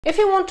If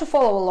you want to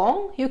follow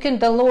along, you can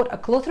download a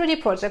Clue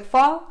 3D project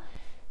file.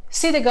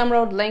 See the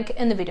Gumroad link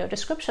in the video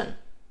description.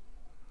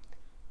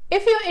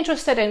 If you're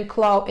interested in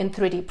Clue in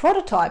 3D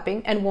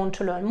prototyping and want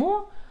to learn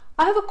more,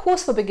 I have a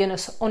course for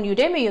beginners on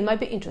Udemy you might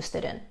be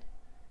interested in.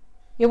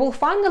 You will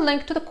find the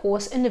link to the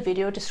course in the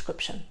video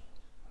description.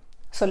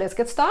 So let's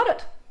get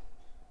started.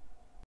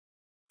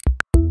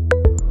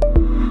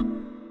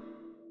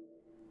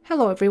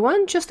 Hello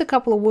everyone, just a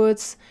couple of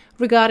words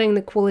regarding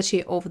the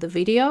quality of the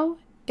video.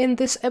 In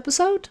this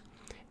episode,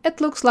 it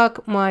looks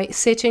like my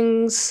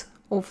settings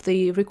of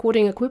the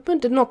recording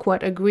equipment did not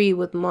quite agree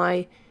with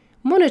my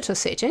monitor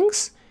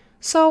settings,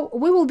 so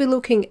we will be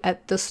looking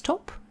at this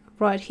top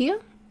right here,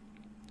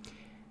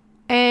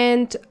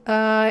 and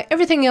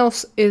everything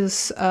else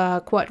is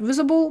quite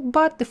visible,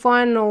 but the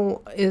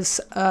final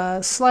is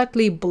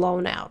slightly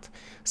blown out.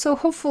 So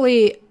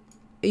hopefully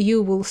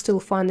you will still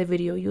find the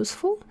video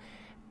useful,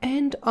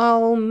 and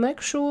I'll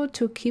make sure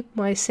to keep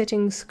my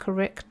settings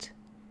correct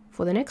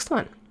for the next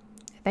one.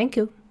 Thank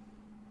you.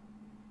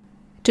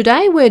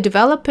 Today we're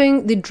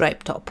developing the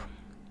drape top.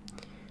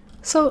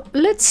 So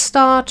let's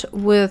start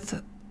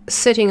with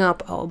setting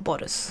up our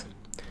bodice.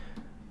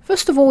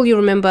 First of all, you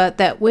remember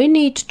that we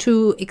need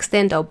to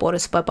extend our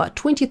bodice by about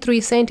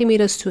 23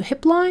 centimeters to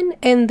hip line,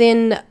 and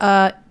then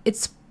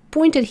it's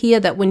pointed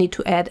here that we need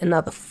to add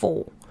another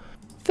 4.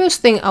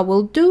 First thing I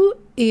will do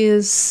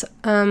is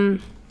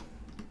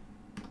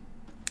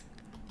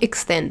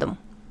extend them.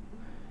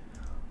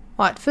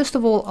 Right, first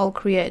of all, I'll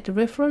create a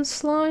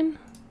reference line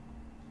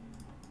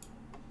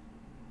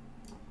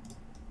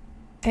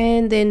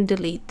and then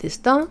delete these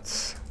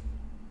dots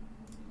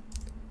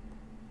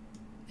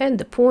and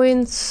the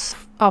points.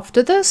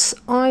 After this,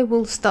 I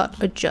will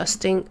start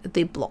adjusting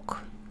the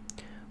block.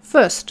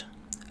 First,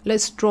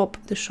 let's drop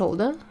the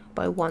shoulder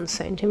by 1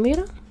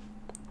 centimeter.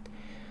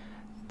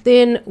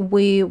 Then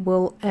we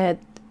will add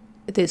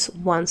this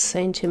 1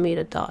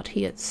 centimeter dot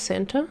here at the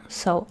center.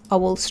 So I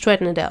will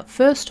straighten it out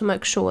first to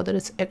make sure that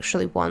it's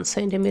actually 1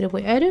 centimeter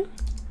we're adding.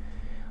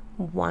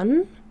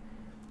 1.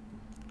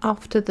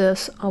 After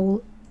this, I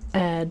will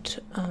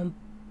add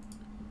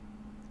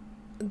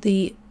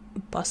the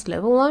bust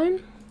level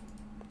line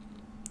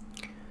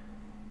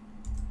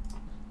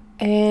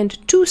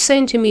and 2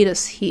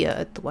 centimeters here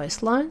at the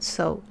waistline.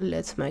 So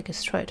let's make it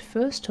straight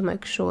first to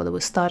make sure that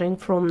we're starting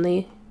from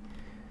the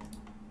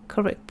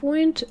correct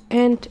point,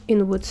 and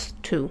inwards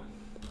 2.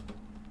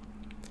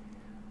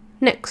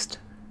 Next,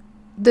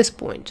 this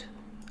point,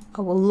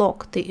 I will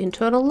lock the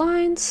internal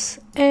lines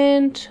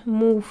and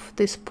move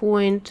this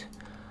point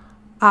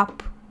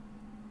up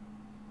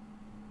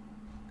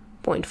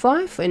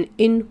 0.5 and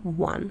in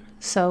 1.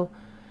 So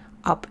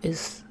up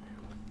is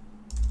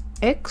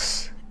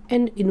X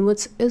and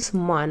inwards is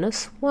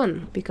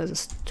 -1 because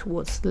it's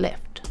towards the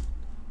left.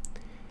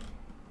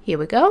 Here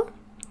we go.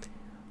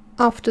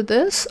 After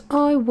this,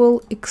 I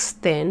will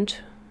extend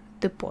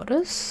the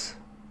bodice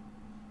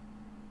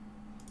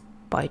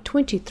by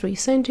 23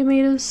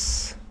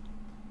 centimeters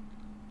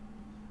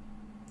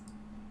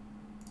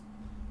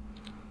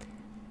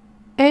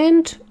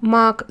and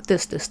mark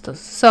this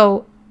distance.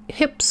 So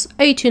hips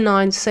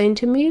 89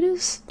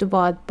 centimeters,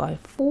 divide by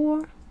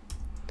 4.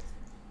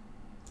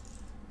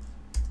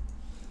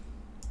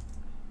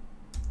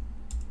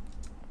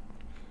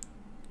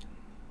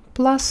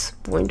 Plus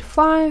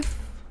 0.5.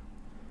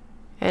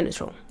 And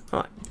it's wrong.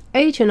 Alright,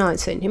 89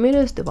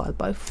 centimeters divided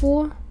by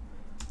 4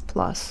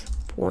 plus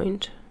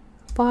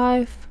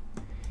 0.5,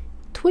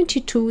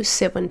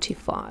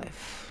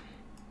 2275.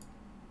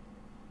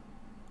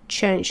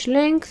 Change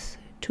length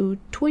to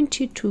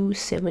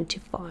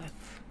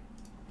 2275.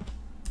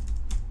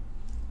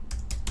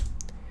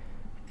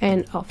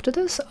 And after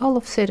this, I'll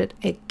offset it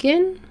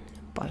again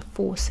by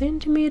 4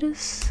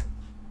 centimeters.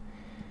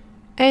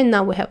 And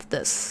now we have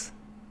this.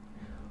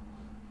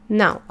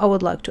 Now, I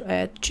would like to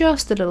add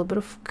just a little bit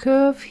of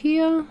curve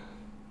here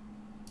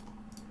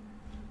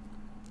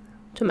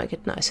to make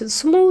it nice and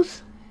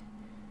smooth.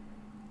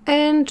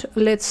 And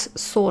let's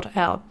sort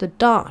out the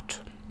dart.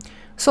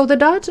 So the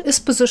dart is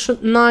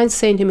positioned 9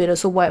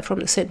 centimeters away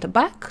from the center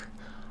back.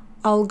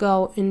 I'll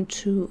go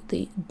into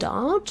the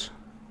dart.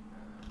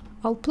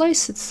 I'll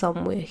place it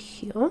somewhere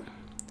here.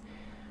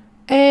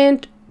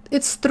 And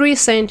it's 3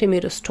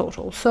 centimeters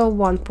total. So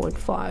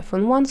 1.5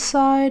 on one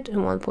side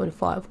and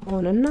 1.5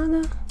 on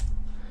another.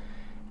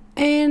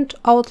 And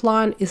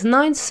outline is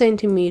 9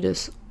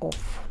 centimeters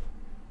off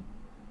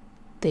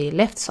the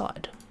left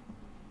side.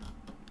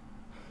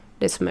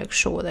 Let's make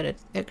sure that it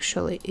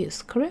actually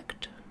is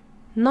correct.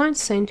 9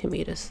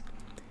 centimeters.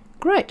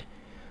 Great.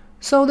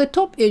 So the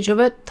top edge of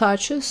it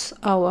touches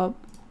our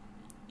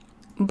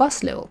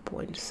bust level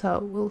point. So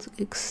we'll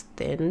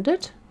extend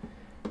it.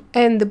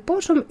 And the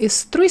bottom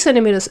is 3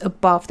 centimeters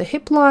above the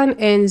hip line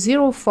and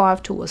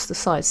 0.5 towards the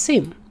side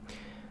seam.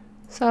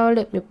 So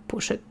let me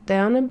push it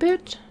down a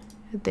bit.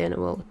 Then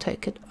we'll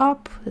take it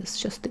up. It's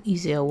just the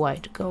easier way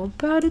to go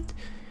about it.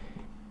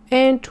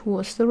 And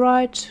towards the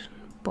right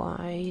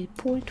by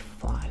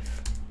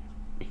 0.5.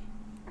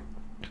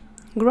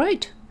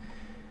 Great.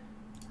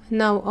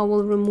 Now I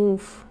will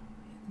remove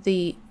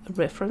the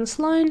reference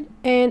line,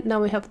 and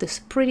now we have this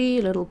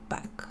pretty little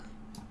back.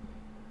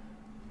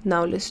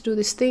 Now let's do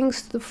these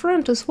things to the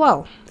front as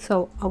well.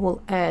 So I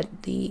will add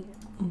the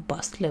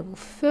bust level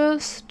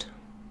first,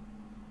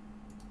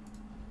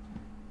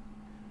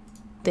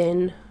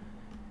 then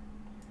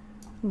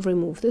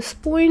remove this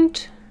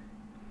point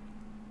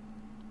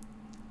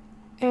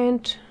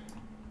and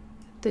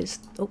this,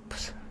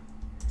 oops,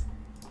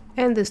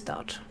 and this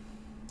dot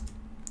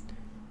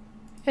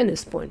and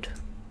this point.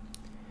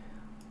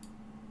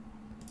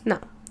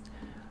 Now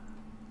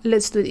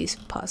let's do these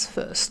parts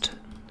first.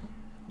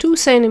 2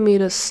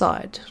 centimeters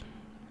side,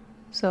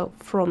 so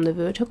from the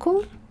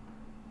vertical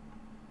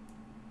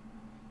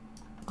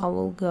I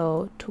will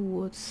go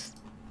towards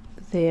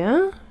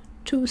there,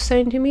 2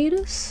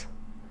 centimeters,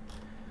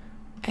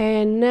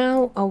 and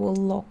now I will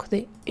lock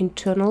the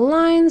internal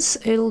lines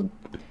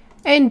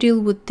and deal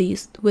with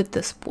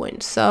this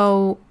point.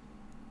 So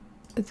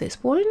this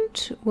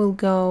point will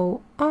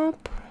go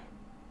up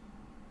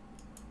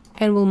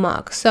and we'll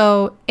mark.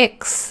 So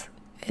X,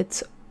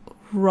 it's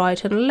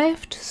right and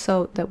left,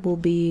 so that will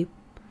be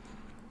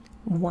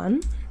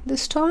 1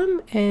 this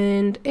time,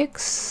 and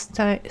X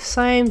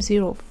same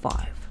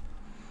 0.5.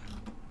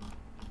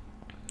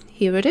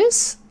 Here it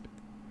is,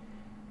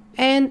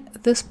 and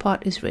this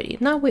part is ready.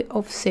 Now we're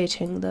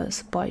offsetting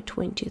this by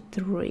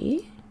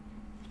 23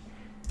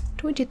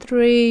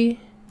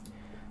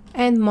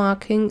 and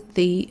marking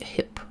the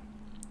hip.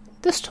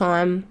 This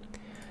time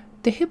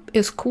the hip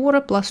is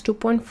 1/4 plus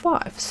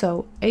 2.5,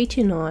 so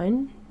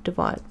 89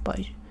 divided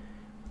by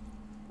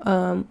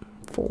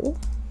 4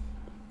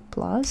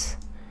 plus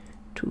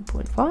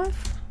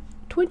 2.5,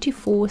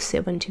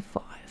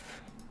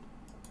 24.75.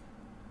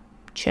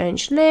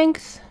 Change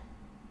length,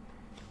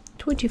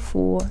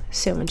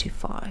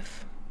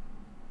 24.75.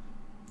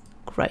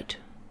 Great.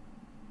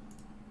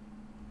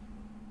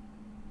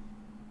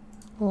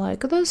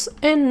 Like this.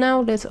 And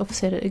now let's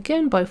offset it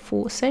again by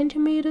 4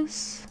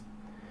 centimeters.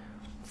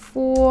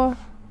 4.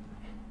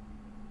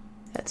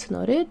 That's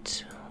not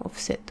it.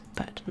 Offset the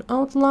pattern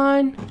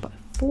outline by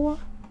 4.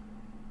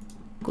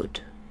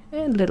 Good.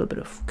 And a little bit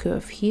of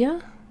curve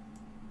here.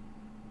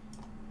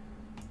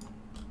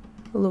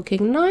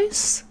 Looking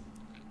nice.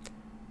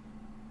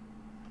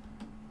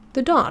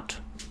 The dot.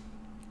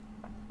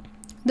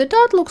 The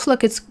dot looks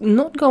like it's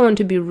not going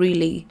to be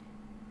really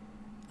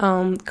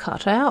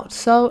cut out.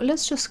 So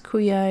let's just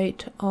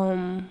create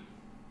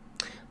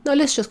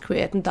let's just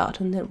create a dot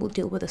and then we'll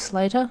deal with this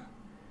later.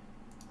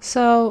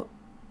 So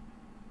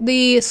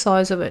the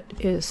size of it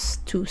is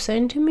 2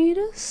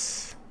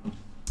 centimeters.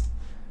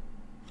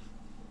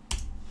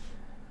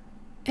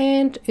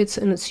 And it's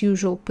in its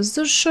usual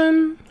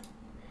position.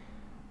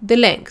 The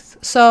length,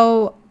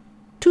 so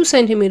 2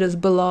 centimeters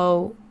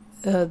below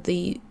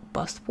the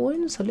bust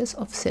point. So let's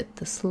offset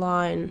this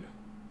line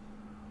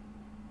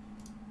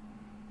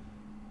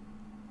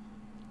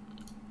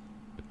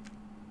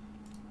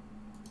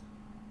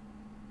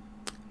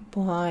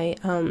by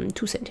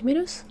 2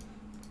 centimeters.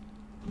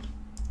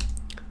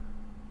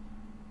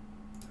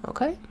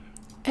 Okay,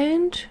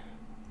 and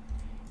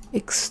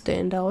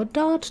extend our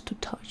dot to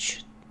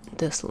touch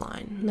this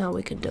line. Now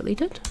we can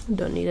delete it,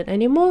 don't need it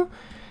anymore.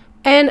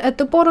 And at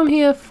the bottom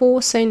here,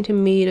 4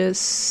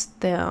 centimeters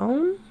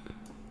down,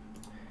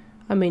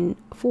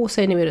 4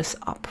 centimeters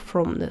up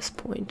from this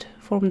point,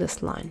 from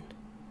this line.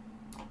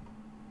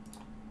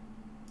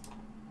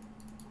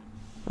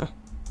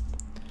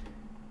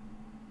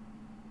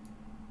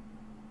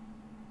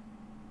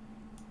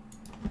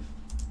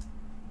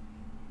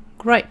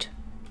 Great.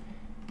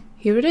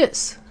 Here it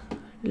is.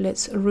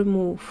 Let's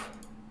remove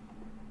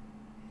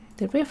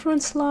the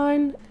reference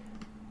line.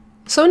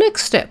 So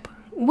next step,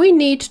 we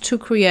need to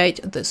create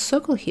this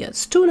circle here.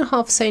 It's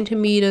 2.5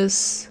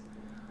 centimeters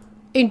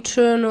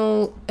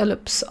internal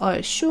ellipse, I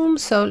assume.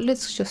 So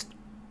let's just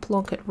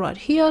plonk it right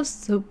here.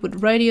 So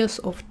with radius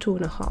of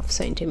 2.5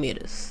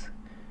 centimeters.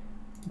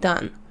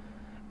 Done.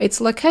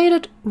 It's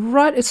located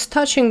right, it's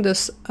touching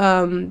this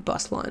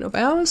bust line of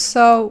ours.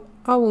 So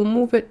I will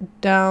move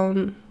it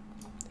down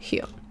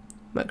here.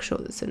 Make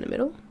sure it's in the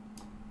middle.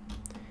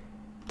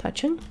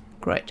 Touching.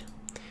 Great.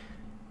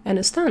 And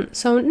it's done.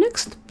 So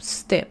next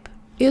step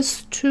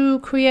is to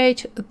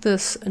create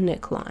this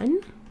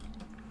neckline.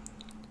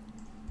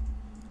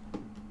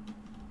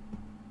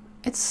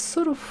 It's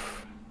sort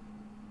of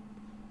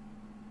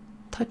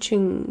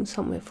touching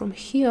somewhere from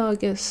here, I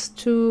guess,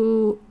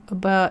 to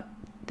about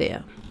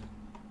there.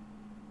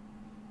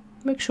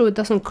 Make sure it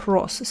doesn't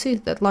cross. See,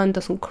 that line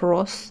doesn't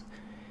cross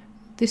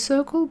the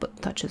circle,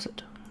 but touches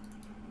it.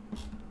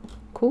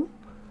 Cool.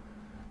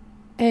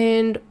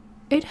 And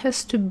it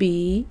has to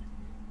be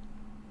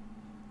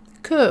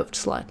curved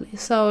slightly,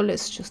 so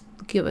let's just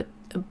give it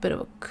a bit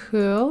of a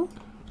curl,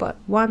 but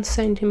 1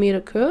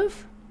 centimeter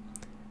curve,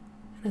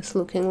 and it's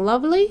looking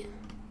lovely.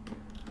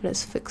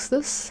 Let's fix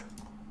this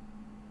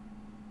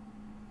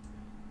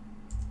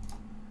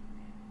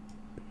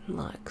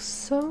like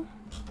so.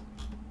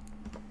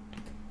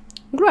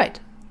 Great.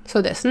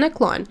 So that's the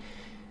neckline.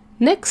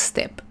 Next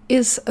step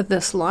is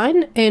this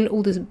line and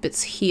all these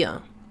bits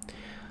here.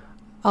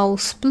 I'll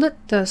split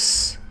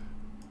this.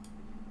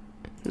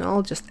 And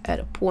I'll just add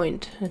a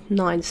point at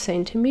 9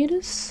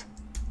 centimeters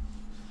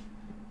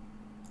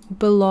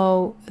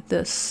below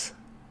this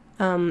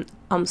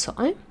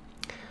side.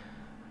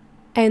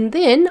 And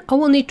then I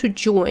will need to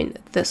join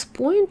this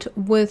point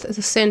with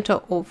the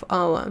center of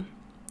our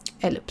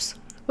ellipse.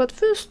 But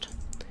first,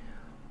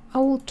 I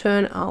will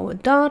turn our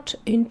dart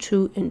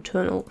into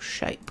internal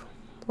shape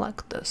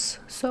like this,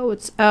 so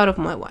it's out of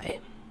my way.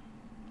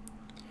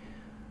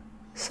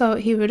 So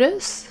here it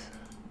is.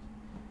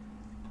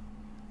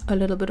 A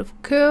little bit of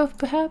curve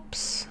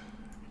perhaps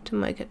to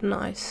make it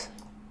nice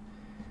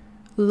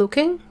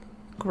looking.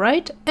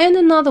 Great. And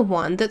another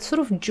one that sort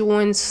of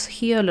joins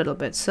here a little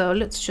bit. So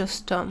let's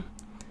just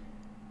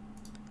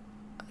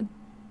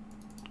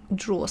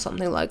draw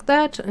something like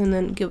that and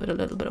then give it a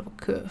little bit of a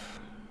curve.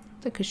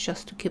 I think it's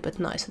just to keep it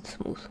nice and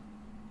smooth.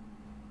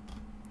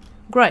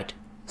 Great.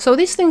 So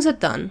these things are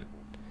done.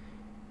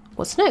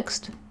 What's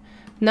next?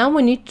 Now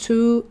we need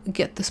to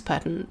get this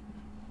pattern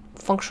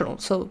functional.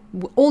 So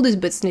all these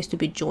bits need to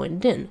be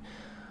joined in.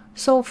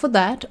 So for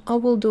that, I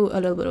will do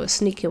a little bit of a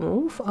sneaky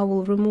move. I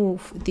will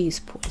remove these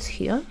points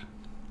here.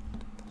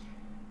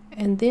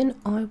 And then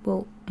I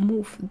will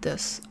move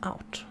this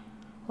out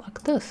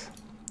like this.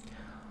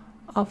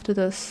 After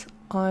this,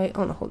 oh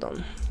no, hold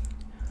on.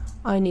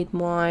 I need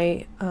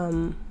my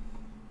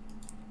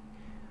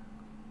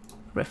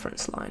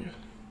reference line.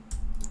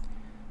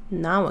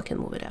 Now I can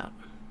move it out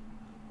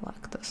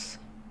like this.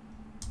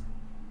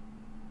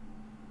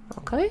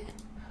 Okay.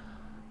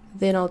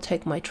 Then I'll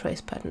take my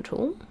trace pattern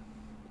tool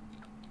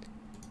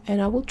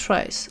and I will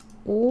trace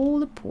all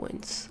the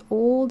points,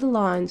 all the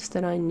lines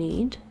that I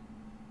need.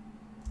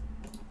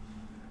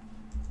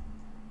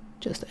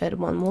 Just add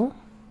one more.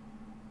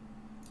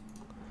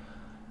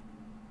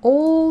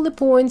 All the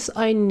points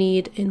I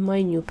need in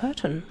my new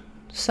pattern.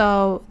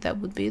 So that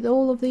would be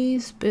all of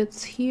these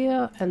bits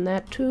here and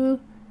that too.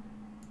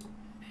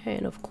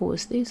 And of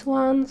course these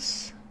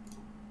ones.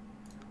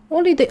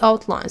 Only the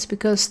outlines,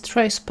 because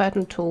trace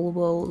pattern tool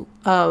will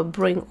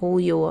bring all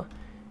your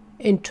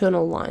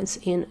internal lines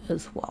in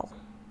as well.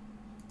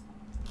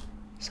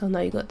 So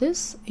now you got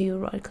this, you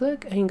right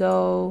click and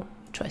go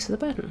trace the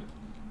pattern.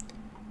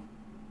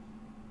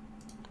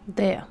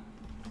 There.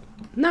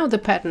 Now the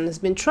pattern has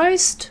been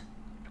traced.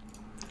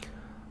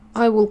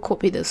 I will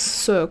copy this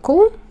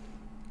circle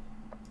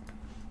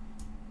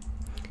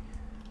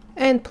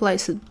and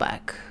place it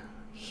back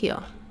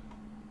here,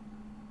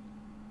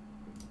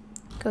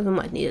 because we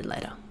might need it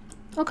later.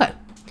 Okay,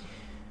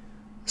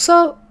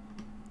 so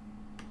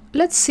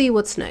let's see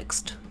what's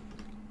next.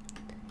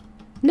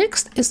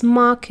 Next is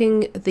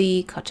marking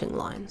the cutting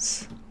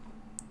lines.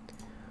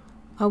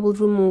 I will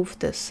remove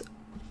this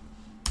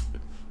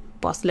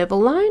bust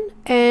level line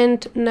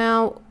and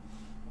now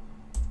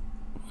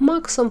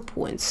mark some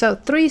points. So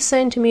 3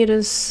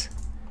 centimeters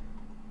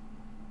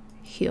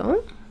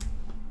here,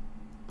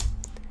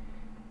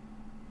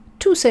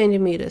 2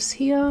 centimeters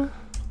here,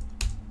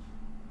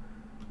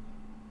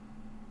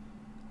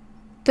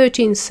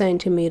 13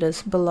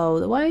 centimeters below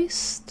the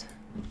waist,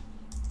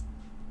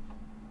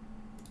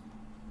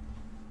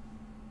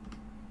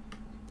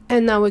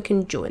 and now we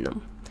can join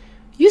them.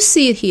 You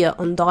see it here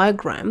on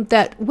diagram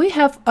that we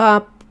have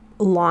a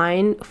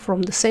line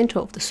from the center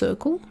of the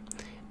circle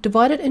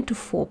divided into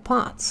 4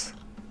 parts.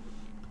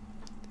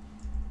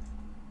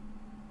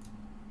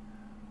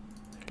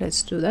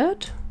 Let's do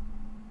that.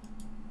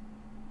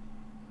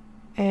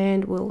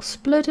 And we'll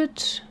split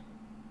it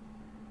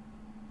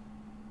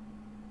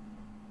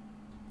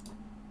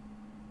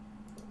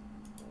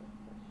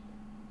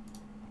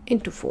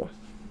into 4.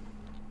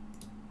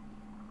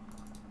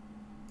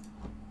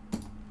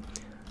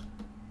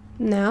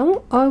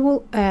 Now I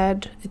will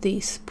add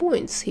these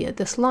points here,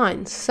 these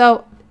lines.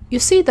 So you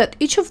see that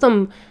each of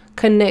them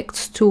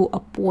connects to a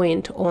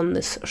point on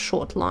this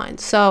short line.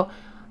 So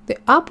the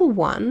upper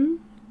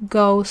one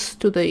goes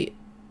to the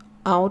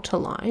outer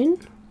line,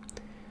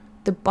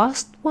 the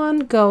bust one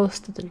goes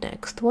to the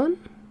next one,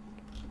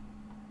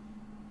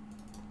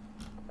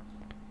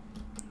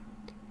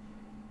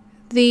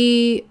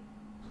 the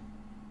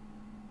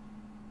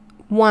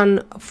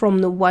one from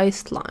the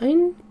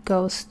waistline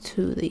goes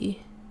to the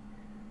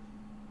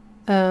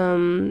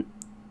no,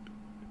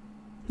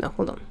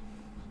 hold on.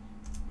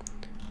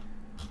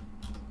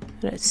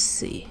 Let's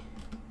see.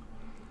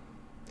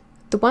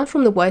 The one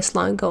from the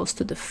waistline goes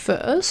to the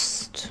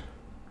first.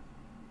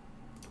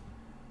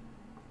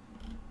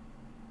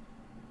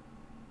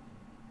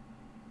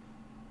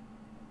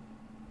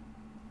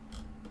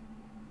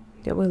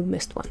 Yeah, we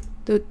missed one.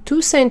 The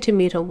 2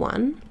 centimeter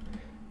one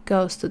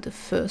goes to the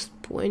first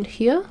point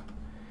here.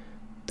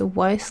 The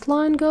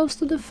waistline goes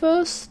to the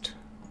first.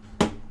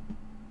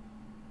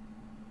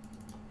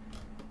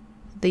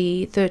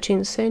 The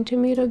 13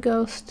 centimeter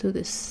goes to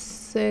the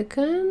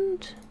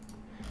second,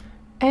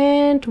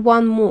 and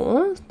one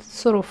more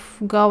sort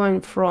of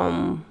going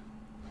from,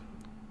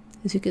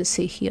 as you can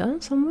see here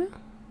somewhere.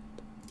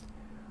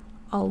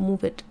 I'll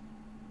move it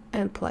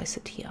and place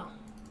it here.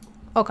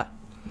 Okay,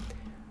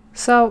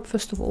 so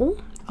first of all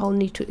I'll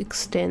need to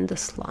extend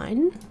this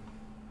line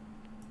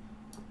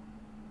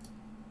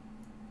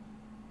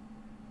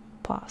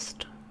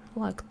past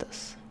like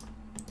this.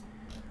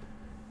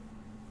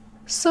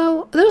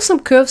 So there are some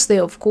curves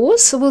there, of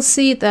course. So we'll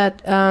see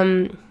that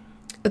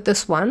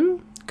this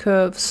one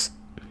curves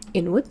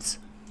inwards.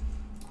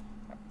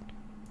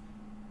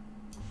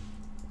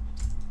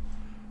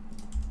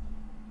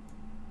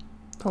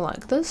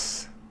 Like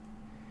this.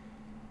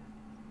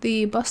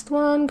 The bust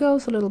one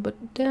goes a little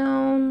bit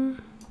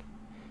down.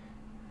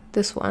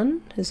 This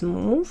one is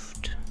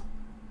moved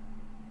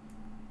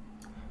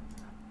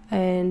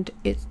and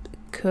it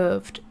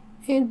curved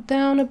it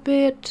down a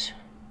bit.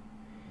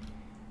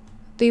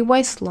 The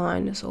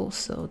waistline is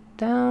also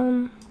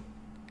down.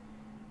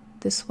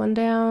 This one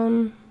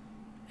down,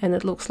 and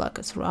it looks like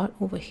it's right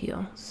over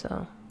here,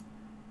 so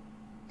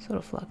sort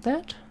of like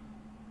that.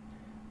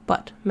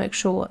 But make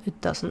sure it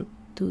doesn't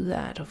do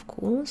that, of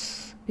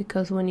course,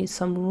 because we need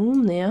some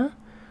room there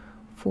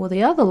for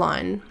the other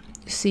line.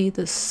 You see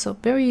this so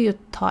very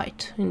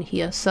tight in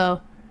here,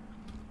 so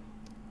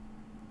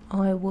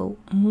I will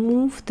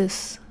move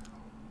this.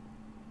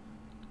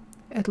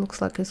 It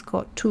looks like it's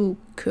got two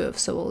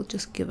curves, so we'll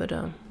just give it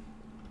a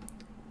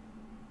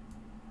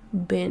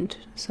bend.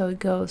 So it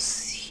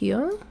goes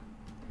here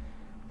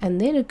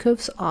and then it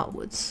curves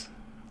outwards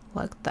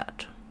like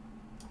that,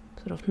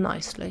 sort of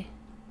nicely.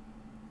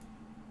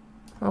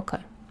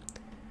 Okay,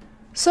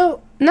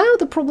 so now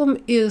the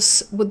problem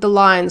is with the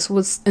lines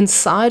was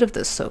inside of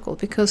this circle,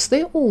 because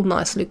they're all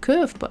nicely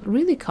curved but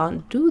really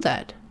can't do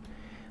that.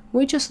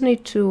 We just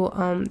need to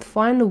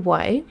find a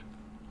way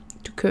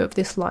to curve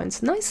these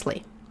lines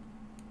nicely.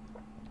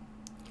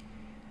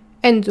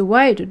 And the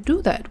way to do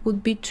that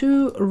would be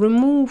to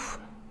remove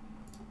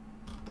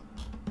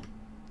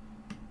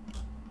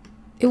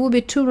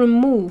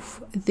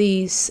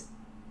these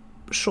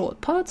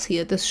short parts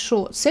here, these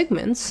short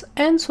segments,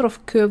 and sort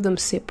of curve them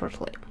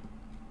separately.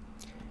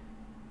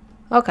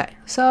 Okay,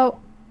 so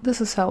this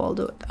is how I'll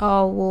do it.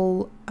 I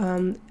will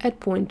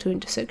add point to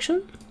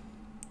intersection,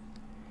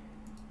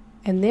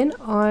 and then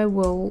I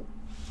will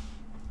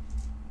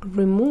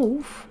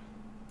remove.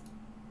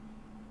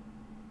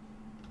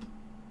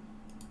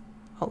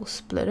 I'll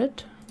split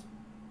it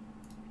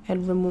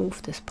and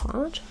remove this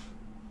part,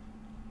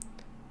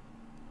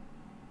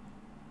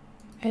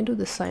 and do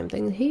the same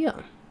thing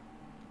here.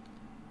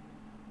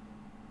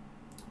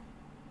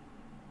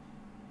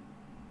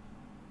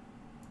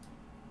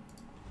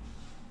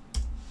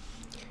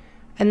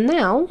 And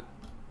now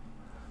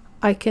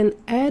I can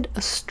add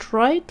a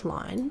straight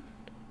line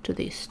to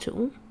these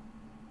two,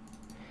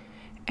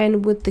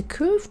 and with the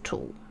curve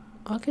tool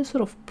I can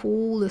sort of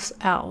pull this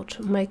out,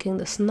 making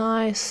this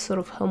nice sort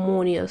of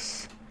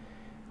harmonious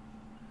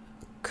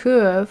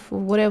curve,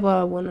 whatever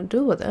I want to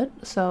do with it,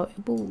 so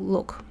it will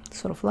look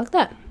sort of like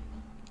that.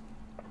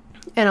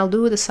 And I'll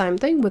do the same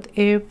thing with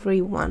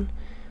every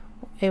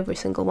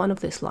single one of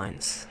these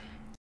lines.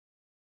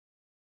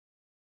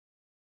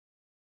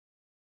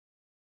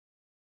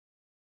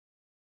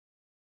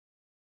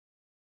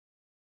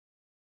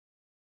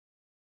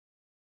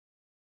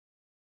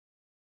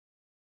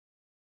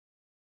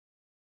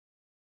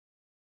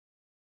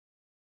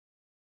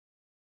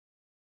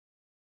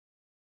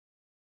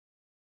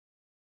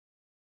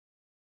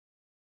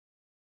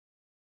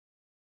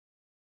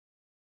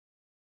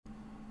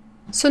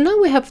 So now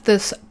we have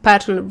this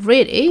pattern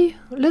ready.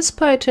 Let's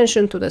pay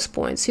attention to these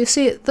points. You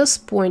see this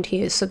point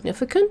here is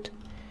significant,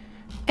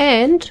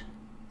 and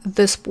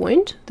this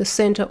point, the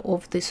center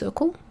of the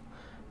circle,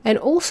 and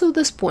also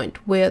this point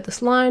where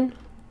this line,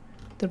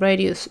 the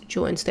radius,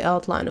 joins the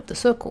outline of the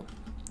circle.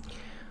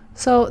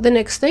 So the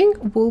next thing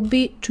will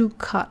be to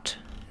cut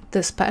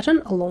this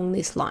pattern along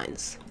these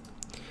lines.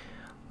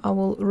 I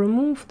will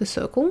remove the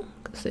circle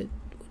because we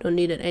don't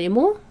need it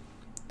anymore,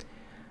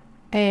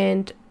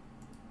 and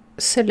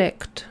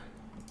select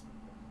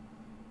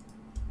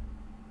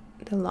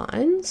the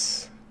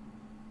lines.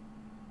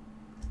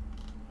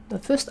 Now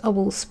first I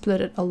will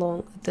split it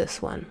along this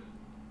one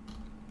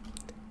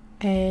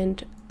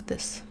and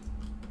this.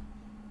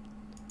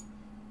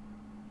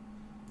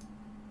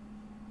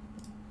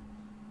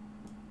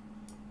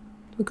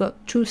 We've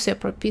got two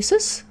separate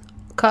pieces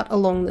cut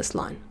along this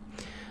line.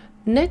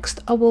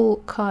 Next I will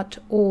cut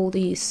all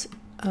these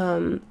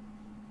top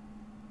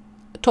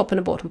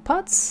and bottom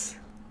parts.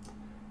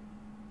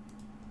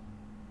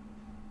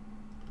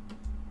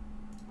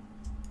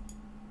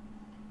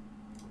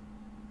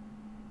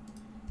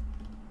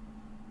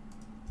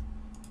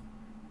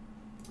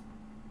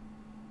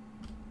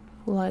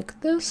 Like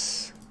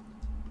this.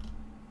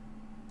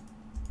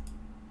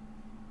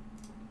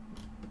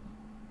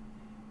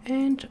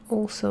 And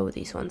also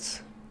these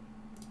ones.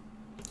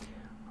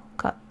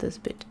 Cut this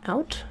bit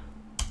out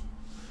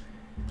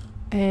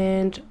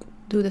and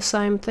do the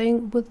same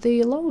thing with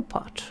the lower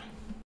part.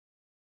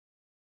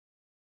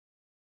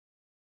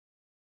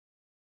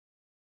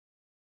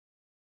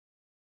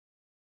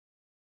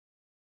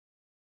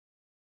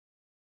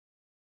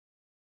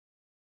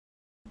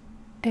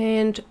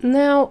 And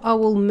now I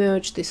will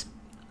merge this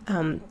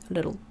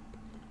little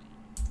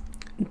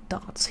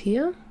dots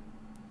here.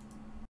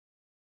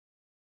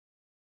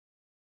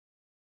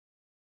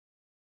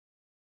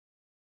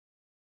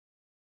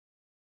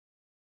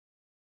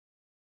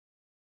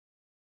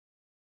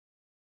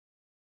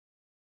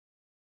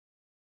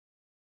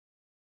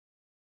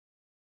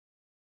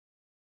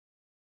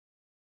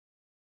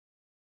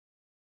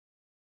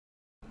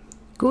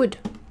 Good.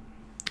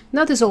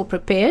 Now this is all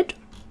prepared.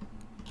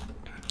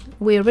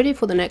 We're ready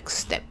for the next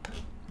step.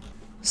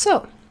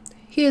 So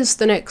here's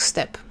the next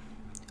step.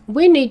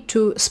 We need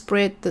to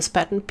spread these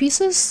pattern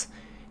pieces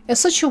in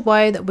such a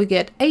way that we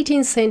get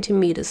 18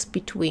 centimeters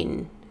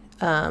between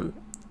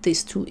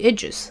these two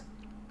edges.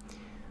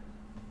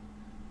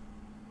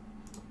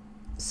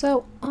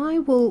 So I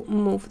will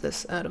move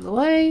this out of the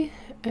way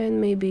and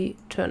maybe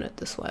turn it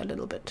this way a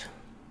little bit.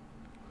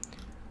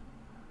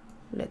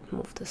 Let's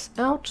move this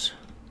out.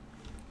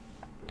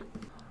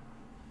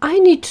 I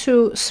need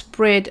to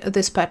spread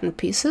these pattern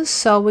pieces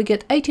so we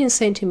get 18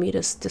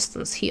 centimeters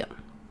distance here.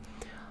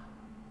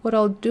 What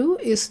I'll do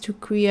is to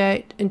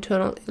create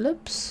internal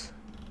ellipse.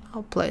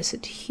 I'll place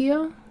it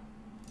here.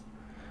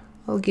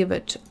 I'll give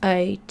it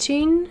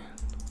 18.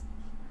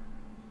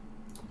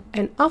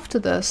 And after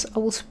this, I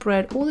will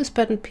spread all these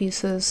pattern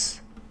pieces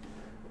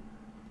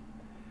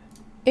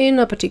in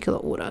a particular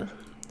order.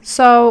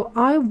 So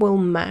I will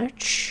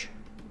match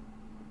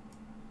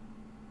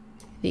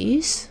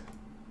these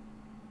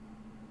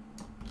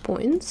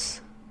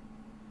points.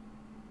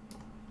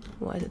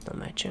 Why is it not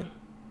matching?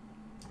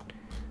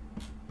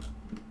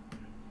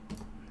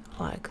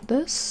 Like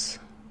this.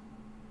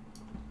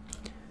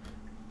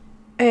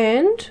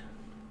 And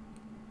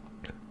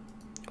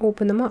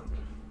open them up.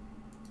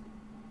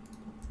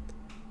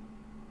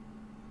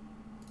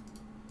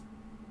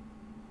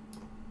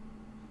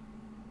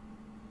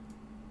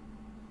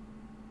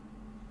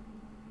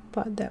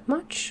 About that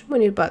much. We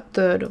need about a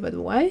third of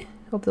the way.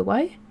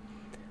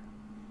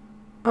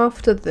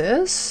 After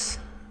this,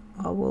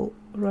 I will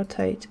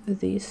rotate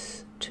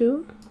these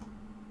two.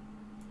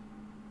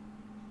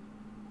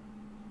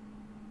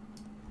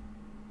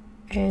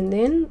 And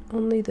then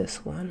only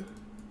this one.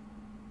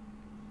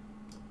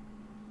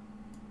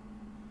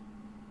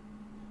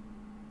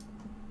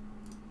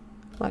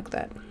 Like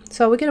that.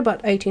 So we get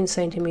about 18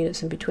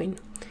 centimeters in between.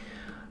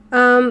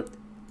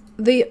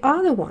 The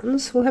other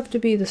ones will have to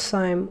be the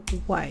same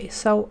way.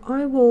 So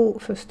I will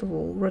first of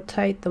all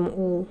rotate them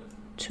all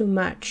to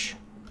match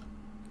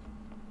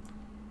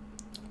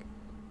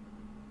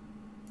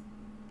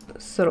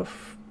sort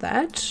of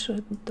that,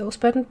 those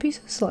pattern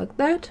pieces like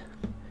that.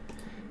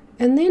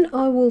 And then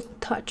I will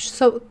touch.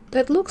 So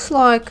that looks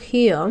like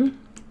here,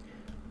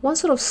 one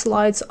sort of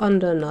slides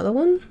under another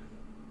one.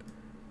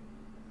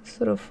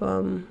 Sort of,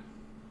 and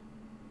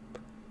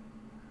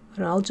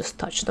I'll just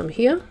touch them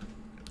here.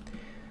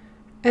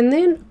 And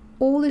then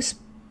all these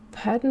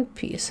pattern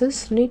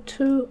pieces need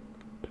to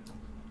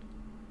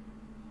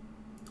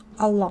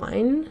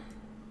align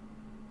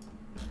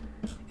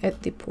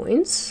at the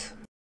points.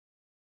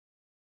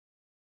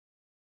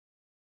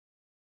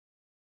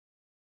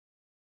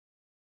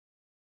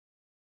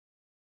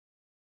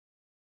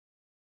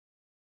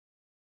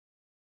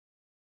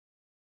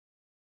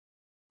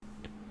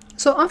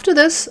 So after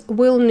this,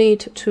 we'll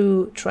need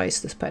to trace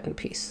this pattern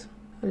piece.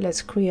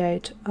 Let's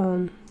create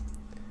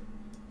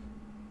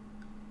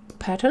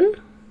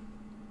pattern.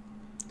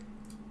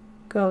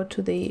 Go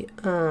to the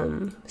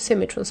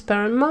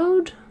semi-transparent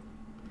mode.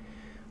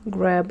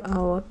 Grab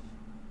our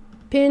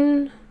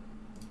pin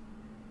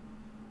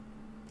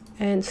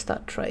and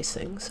start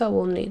tracing. So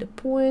we'll need the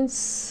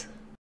points.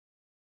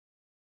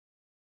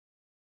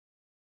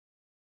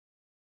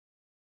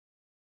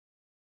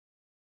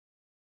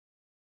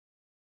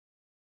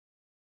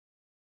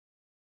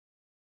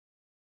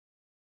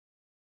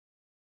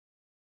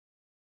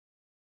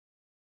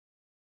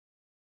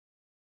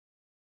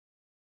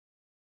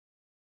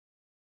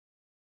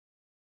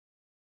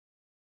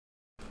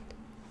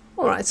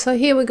 Alright, so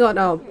here we got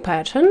our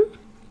pattern.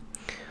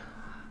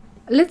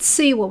 Let's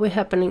see what's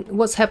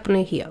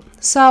happening here.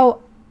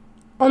 So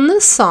on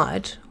this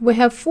side we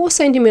have 4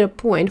 centimeter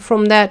point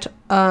from that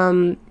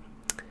from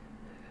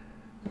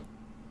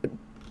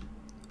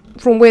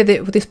where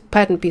this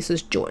pattern piece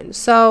is joined.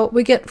 So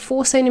we get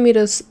 4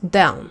 centimeters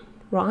down,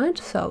 right?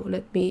 So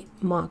let me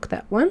mark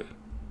that one.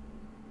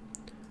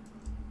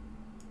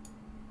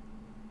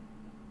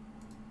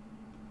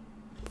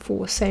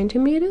 Four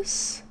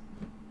centimeters.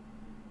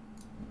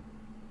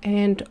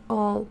 And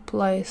I'll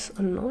place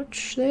a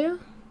notch there.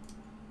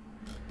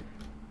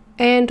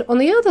 And on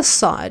the other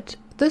side,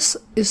 this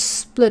is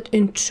split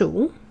in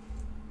two.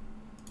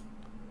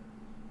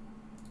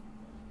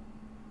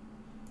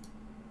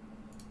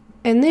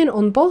 And then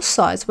on both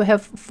sides we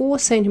have 4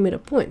 centimeter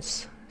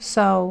points.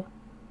 So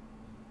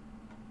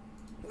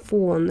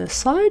 4 on this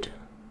side.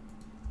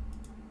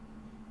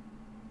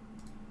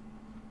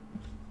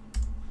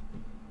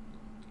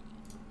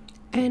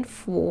 And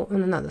 4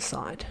 on another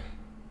side.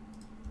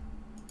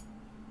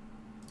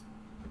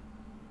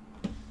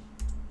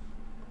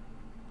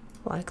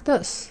 Like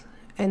this.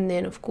 And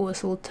then of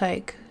course we'll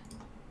take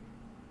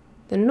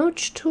the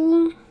notch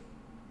tool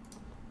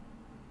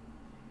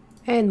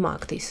and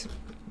mark these.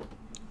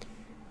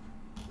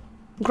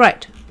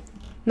 Great.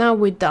 Now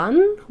we're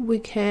done. We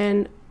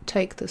can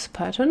take this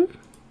pattern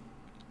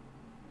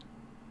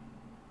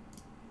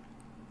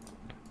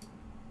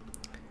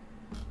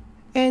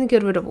and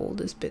get rid of all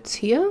these bits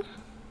here.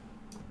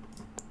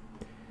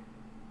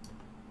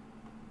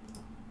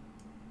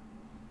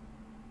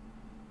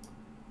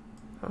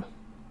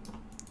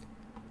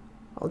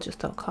 I'll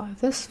just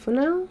archive this for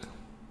now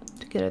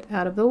to get it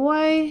out of the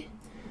way.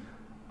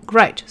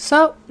 Great,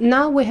 so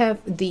now we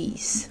have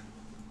these.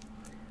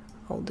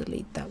 I'll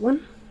delete that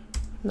one,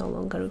 no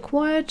longer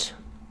required.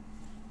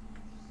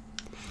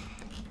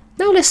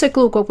 Now let's take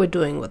a look what we're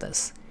doing with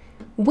this.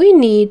 We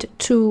need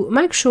to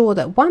make sure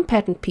that one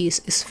pattern piece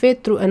is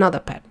fed through another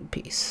pattern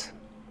piece.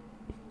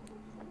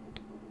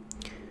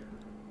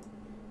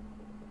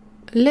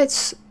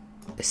 Let's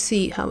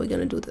see how we're going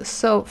to do this.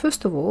 So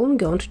first of all, I'm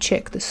going to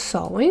check the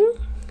sewing.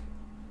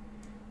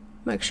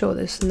 Make sure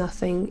there's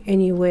nothing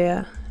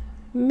anywhere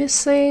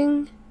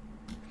missing.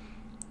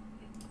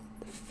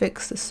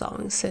 Fix the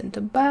sewing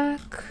center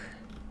back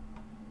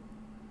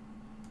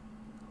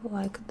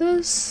like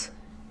this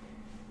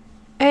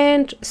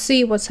and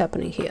see what's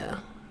happening here.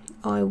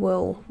 I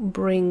will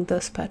bring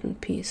this pattern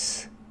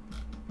piece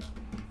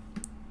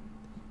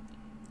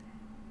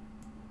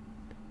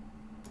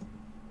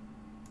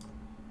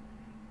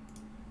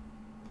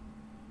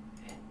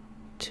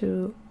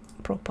to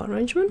proper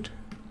arrangement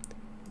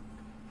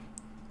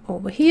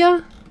over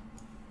here.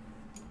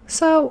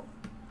 So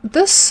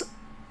this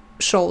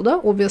shoulder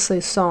obviously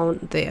is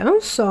sewn there,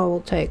 so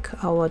we'll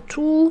take our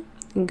tool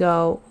and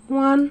go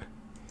 1,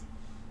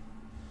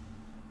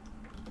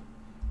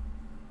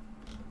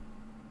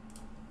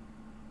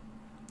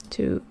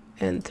 2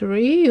 and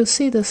 3. You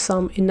see there's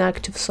some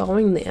inactive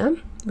sewing there,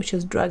 which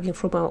is dragging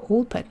from our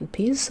old pattern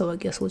piece, so I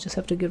guess we'll just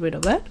have to get rid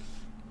of that.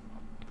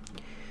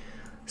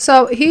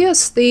 So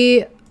here's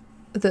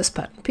this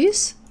pattern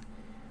piece.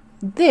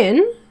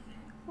 Then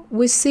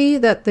we see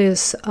that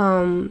this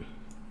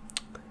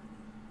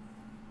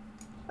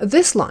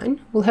this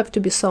line will have to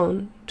be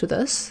sewn to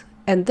this,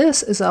 and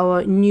this is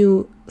our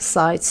new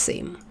side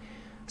seam.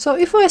 So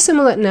if I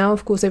assimilate now,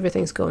 of course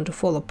everything's going to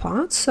fall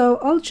apart, so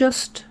I'll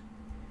just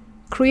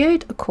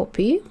create a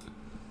copy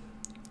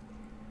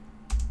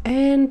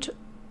and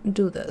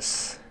do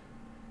this.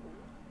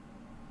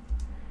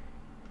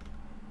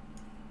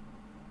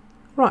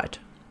 Right,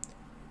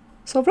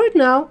 so right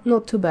now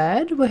not too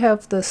bad, we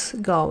have this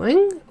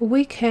going.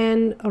 We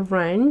can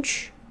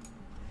arrange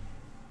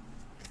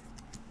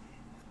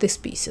these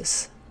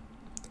pieces.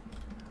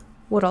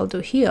 What I'll do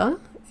here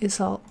is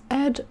I'll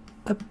add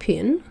a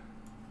pin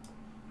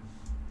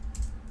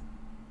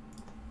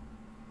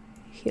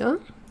here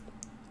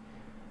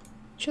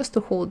just to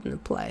hold in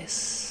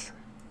place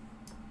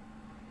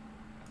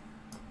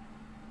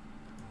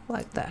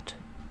like that.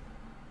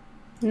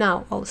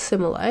 Now I'll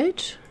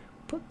simulate,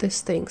 put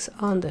these things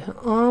under her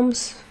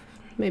arms,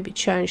 maybe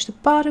change the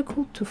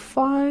particle to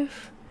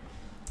 5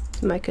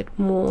 to make it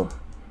more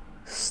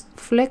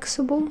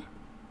flexible.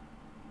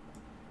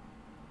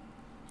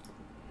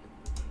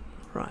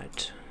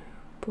 Right,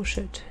 push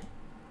it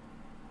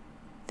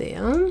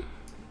there.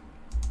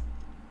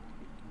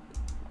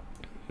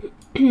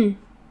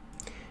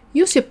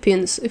 Use your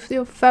pins. If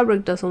your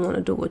fabric doesn't want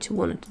to do what you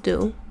want it to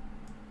do,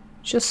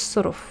 just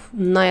sort of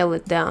nail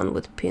it down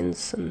with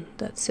pins and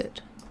that's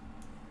it.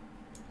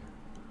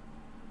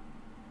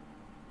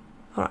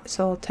 Alright,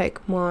 so I'll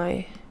take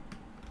my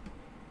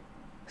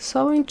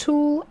sewing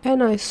tool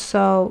and I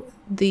sew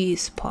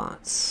these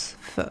parts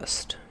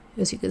first,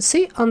 as you can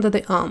see, under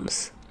the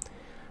arms.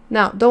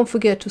 Now don't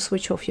forget to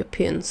switch off your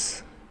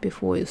pins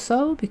before you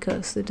sew,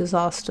 because the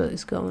disaster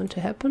is going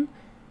to happen.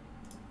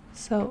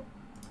 So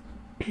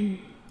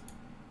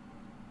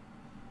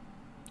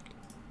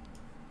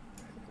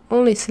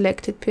only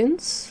selected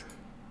pins.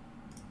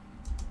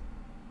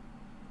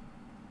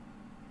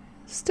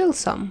 Still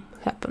some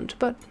happened,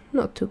 but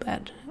not too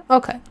bad.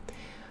 Okay,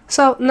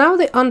 so now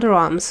the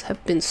underarms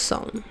have been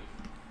sewn.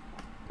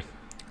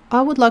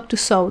 I would like to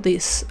sew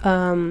these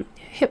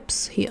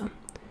hips here.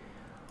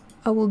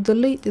 I will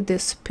delete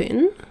this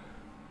pin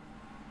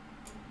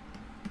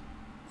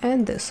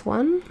and this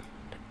one,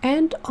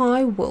 and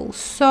I will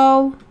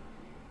sew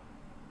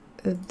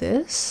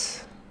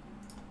this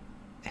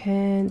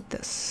and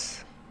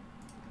this.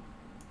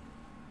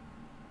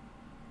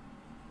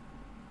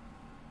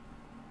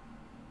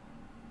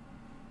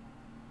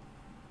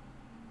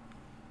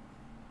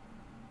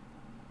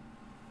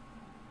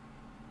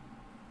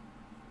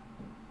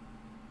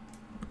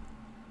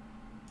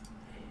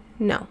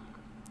 Now,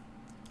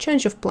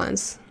 change of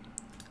plans.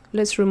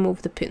 Let's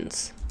remove the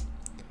pins.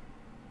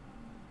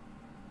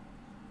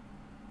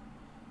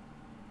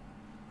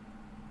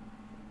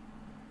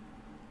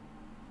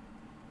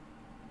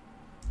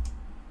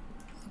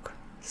 Look,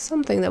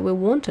 something that we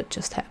wanted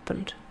just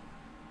happened.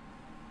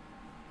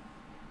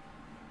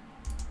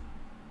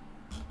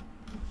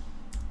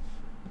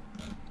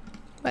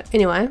 But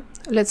anyway,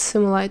 let's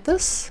simulate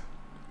this.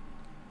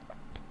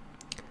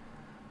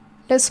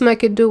 Let's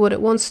make it do what it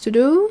wants to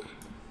do.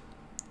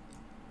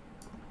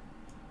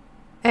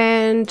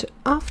 And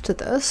after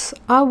this,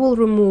 I will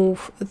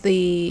remove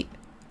the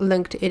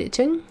linked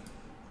editing.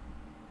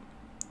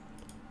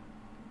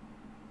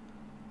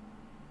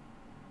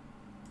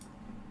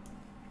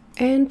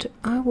 And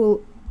I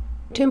will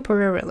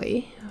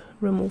temporarily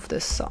remove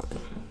this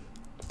sewing.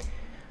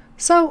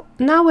 So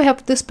now we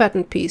have this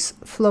pattern piece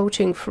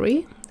floating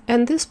free,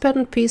 and this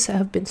pattern piece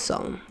have been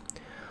sewn.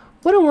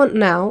 What I want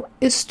now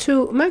is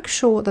to make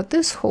sure that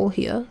this hole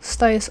here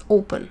stays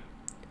open,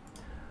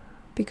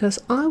 because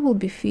I will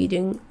be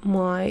feeding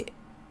my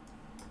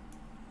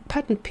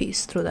pattern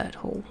piece through that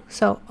hole.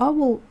 So I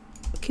will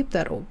keep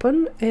that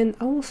open, and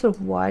I will sort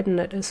of widen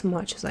it as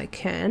much as I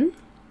can.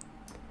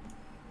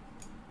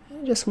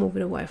 And just move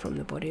it away from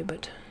the body a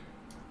bit,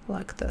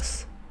 like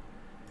this.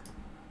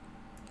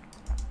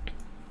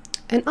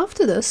 And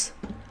after this,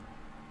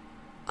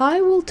 I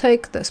will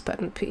take this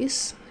pattern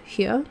piece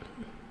here,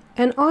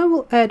 and I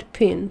will add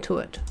pin to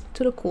it,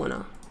 to the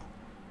corner,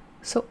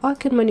 so I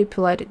can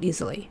manipulate it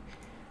easily.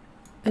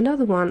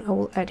 Another one I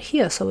will add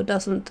here so it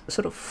doesn't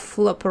sort of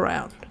flip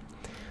around.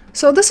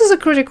 So this is a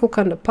critical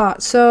kind of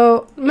part,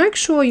 so make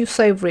sure you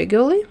save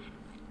regularly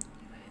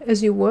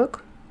as you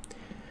work,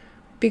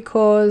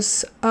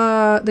 because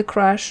the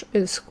crash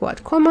is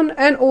quite common,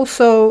 and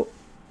also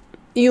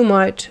you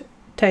might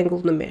tangle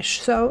the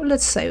mesh. So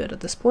let's save it at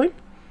this point.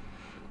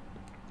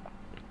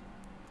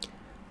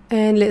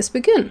 And let's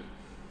begin.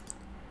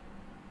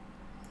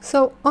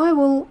 So I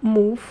will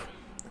move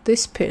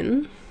this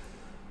pin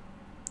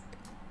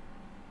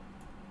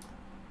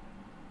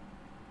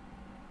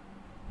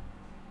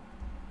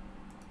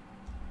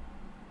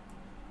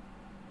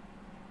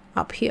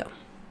up here.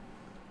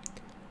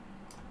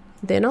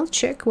 Then I'll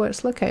check where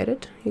it's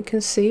located. You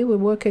can see we're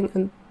working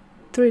in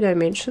 3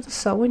 dimensions,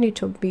 so we need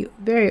to be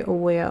very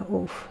aware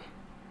of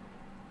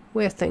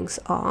where things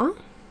are.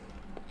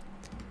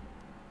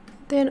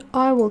 Then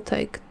I will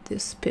take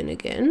this pin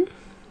again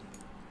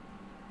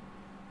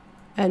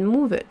and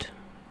move it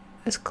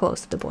as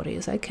close to the body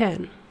as I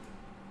can.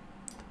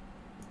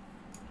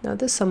 Now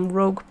there's some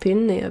rogue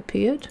pin there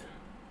appeared.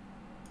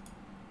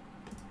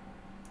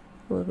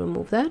 We'll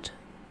remove that.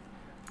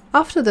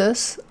 After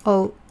this,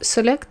 I'll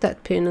select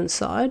that pin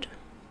inside,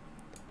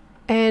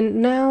 and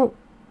now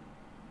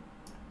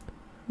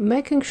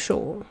making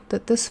sure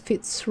that this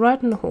fits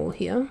right in the hole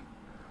here,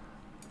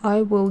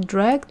 I will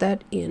drag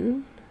that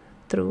in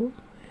through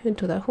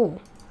into that hole.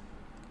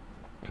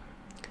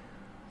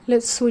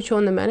 Let's switch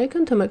on the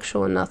mannequin to make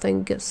sure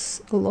nothing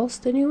gets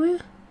lost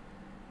anywhere.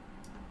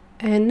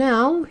 And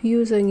now,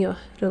 using your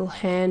little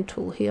hand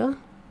tool here,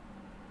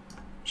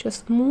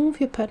 just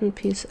move your pattern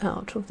piece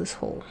out of this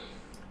hole.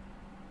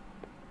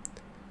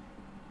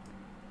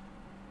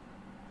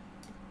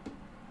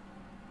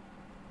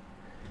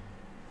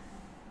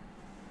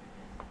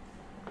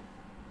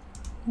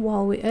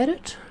 While we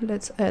edit,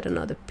 let's add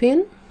another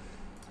pin.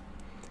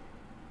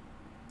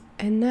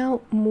 And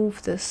now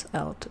move this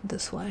out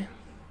this way.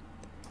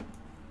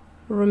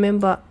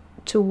 Remember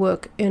to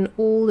work in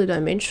all the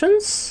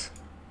dimensions.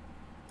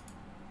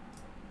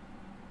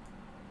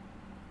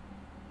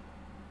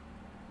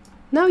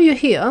 Now you're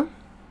here,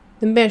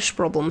 the mesh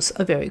problems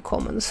are very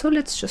common, so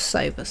let's just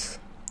save this.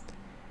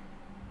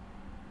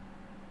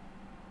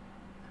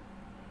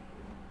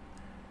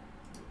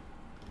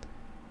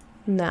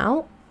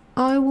 Now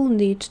I will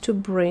need to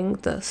bring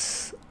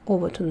this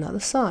over to another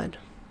side.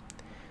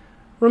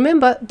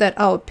 Remember that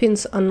our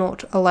pins are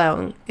not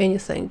allowing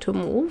anything to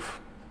move,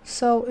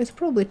 so it's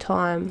probably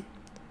time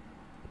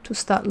to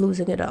start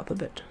loosening it up a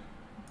bit.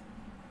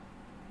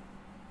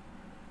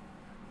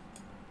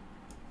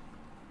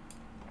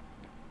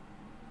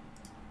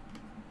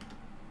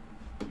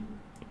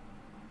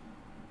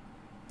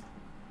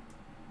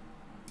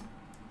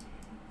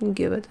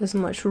 Give it as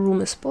much room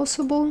as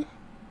possible.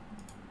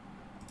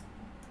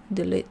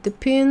 Delete the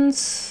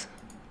pins.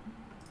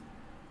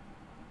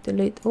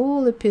 Delete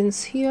all the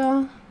pins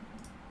here.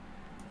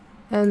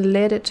 And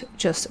let it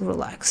just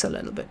relax a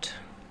little bit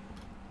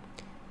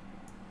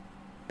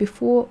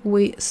before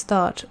we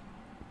start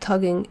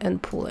tugging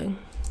and pulling.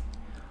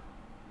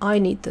 I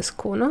need this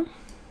corner,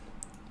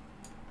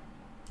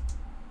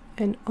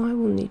 and I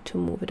will need to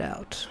move it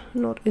out,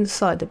 not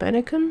inside the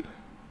mannequin,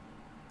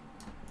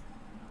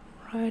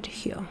 right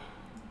here.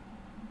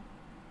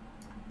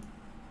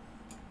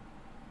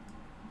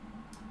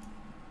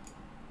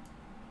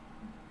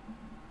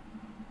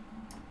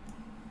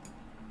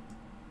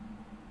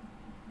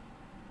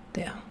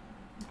 There.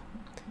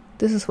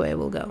 This is where it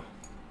will go.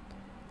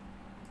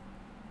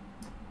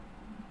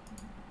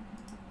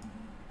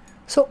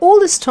 So all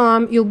this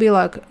time you'll be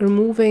like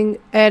removing,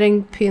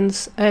 adding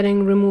pins,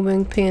 adding,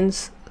 removing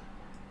pins.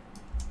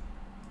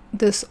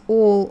 This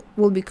all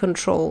will be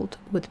controlled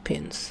with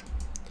pins.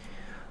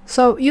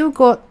 So you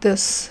got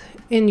this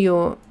in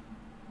your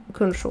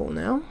control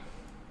now,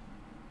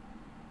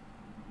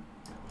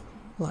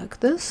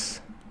 like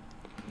this.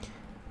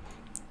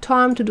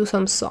 Time to do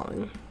some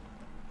sewing.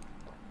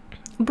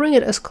 Bring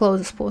it as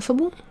close as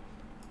possible.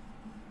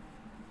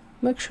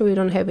 Make sure you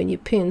don't have any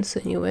pins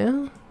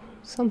anywhere.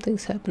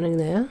 Something's happening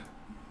there.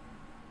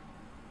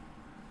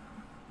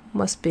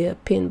 must be a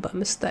pin by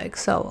mistake,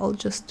 so I'll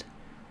just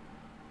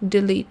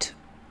delete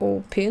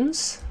all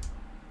pins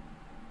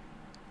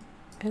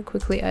and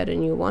quickly add a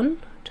new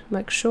one to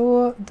make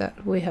sure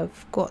that we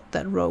have got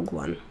that rogue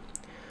one.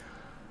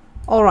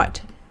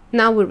 Alright,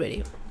 now we're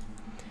ready.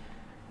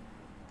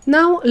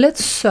 Now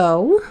let's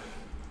sew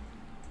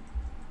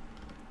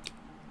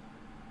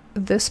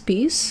this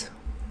piece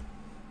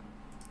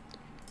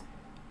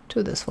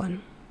to this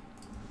one.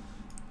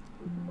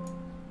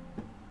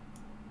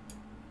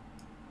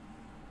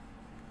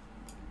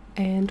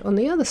 And on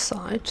the other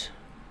side,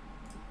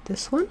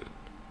 this one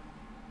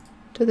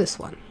to this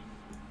one.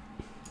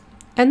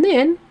 And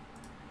then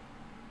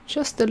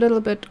just a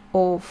little bit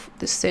of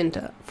the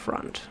center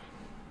front.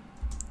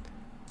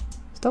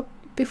 Stop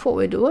before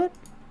we do it.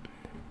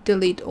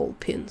 Delete all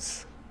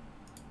pins.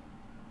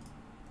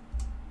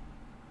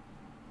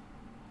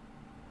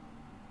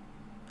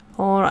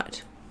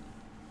 Alright.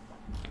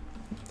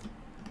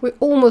 We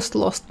almost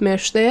lost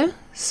mesh there,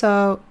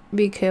 so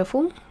be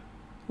careful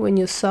when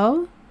you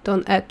sew.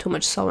 Don't add too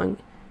much sewing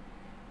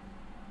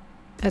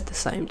at the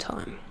same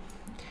time.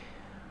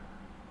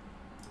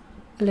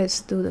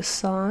 Let's do the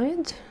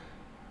side.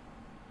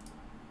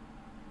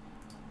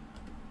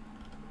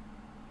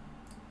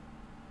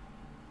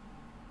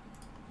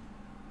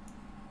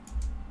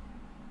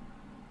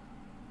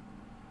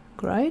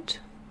 Great.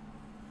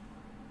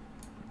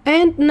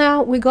 And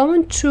now we're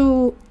going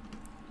to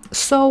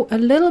sew a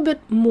little bit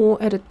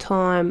more at a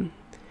time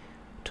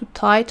to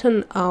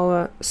tighten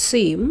our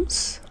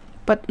seams,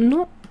 but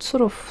not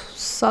sort of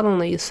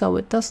suddenly, so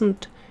it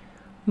doesn't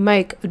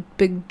make a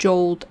big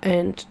jolt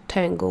and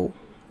tangle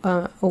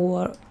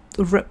or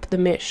rip the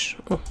mesh.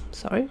 Oh,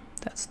 sorry,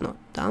 that's not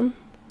done.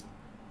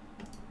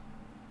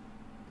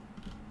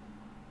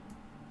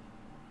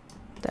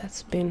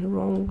 That's been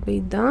wrongly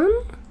done.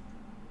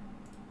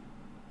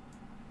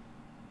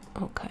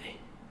 Okay,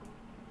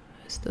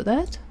 let's do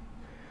that.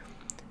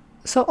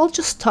 So I'll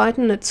just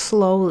tighten it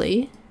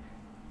slowly,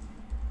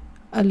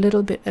 a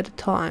little bit at a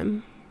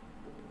time,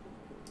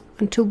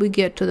 until we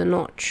get to the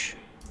notch.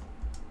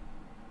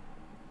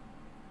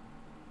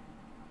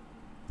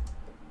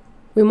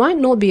 We might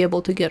not be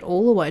able to get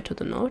all the way to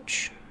the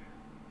notch,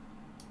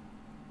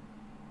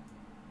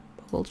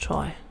 but we'll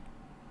try.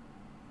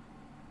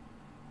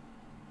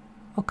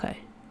 Okay,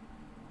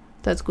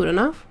 that's good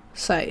enough.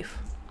 Save.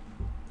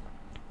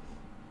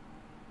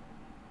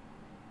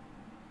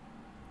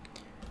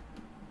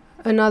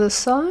 Another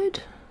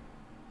side.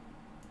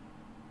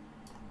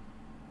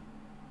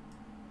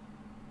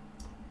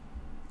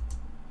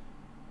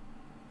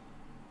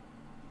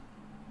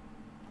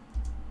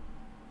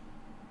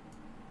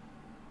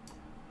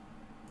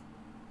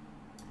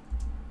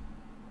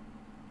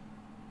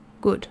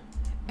 Good.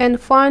 And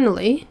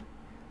finally,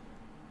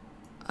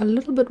 a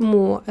little bit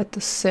more at the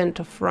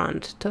center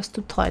front, just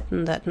to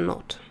tighten that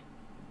knot.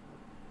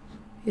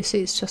 You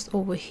see, it's just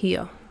over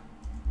here.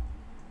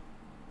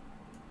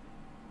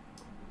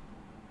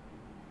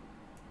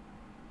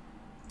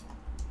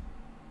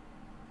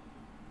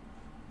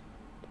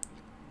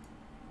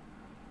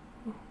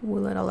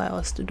 Will it allow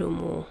us to do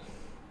more?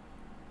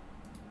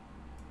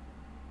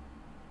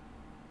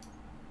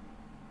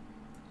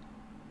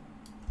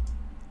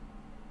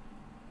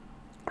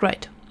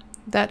 Great,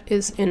 that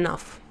is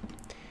enough.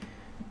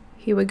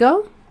 Here we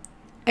go,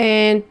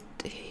 and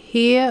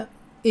here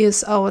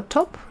is our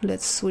top.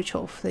 Let's switch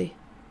off the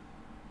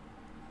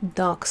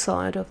dark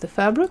side of the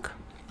fabric.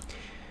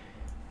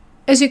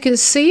 As you can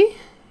see,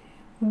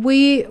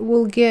 we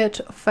will get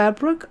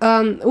fabric,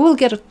 we'll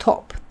get a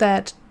top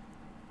that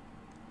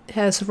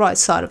has the right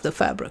side of the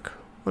fabric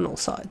on all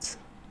sides.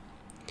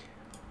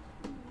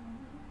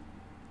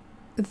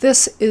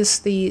 This is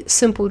the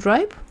simple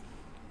drape.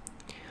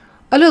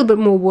 A little bit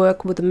more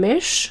work with the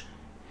mesh,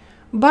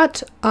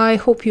 but I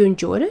hope you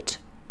enjoyed it,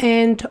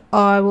 and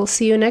I will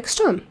see you next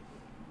time.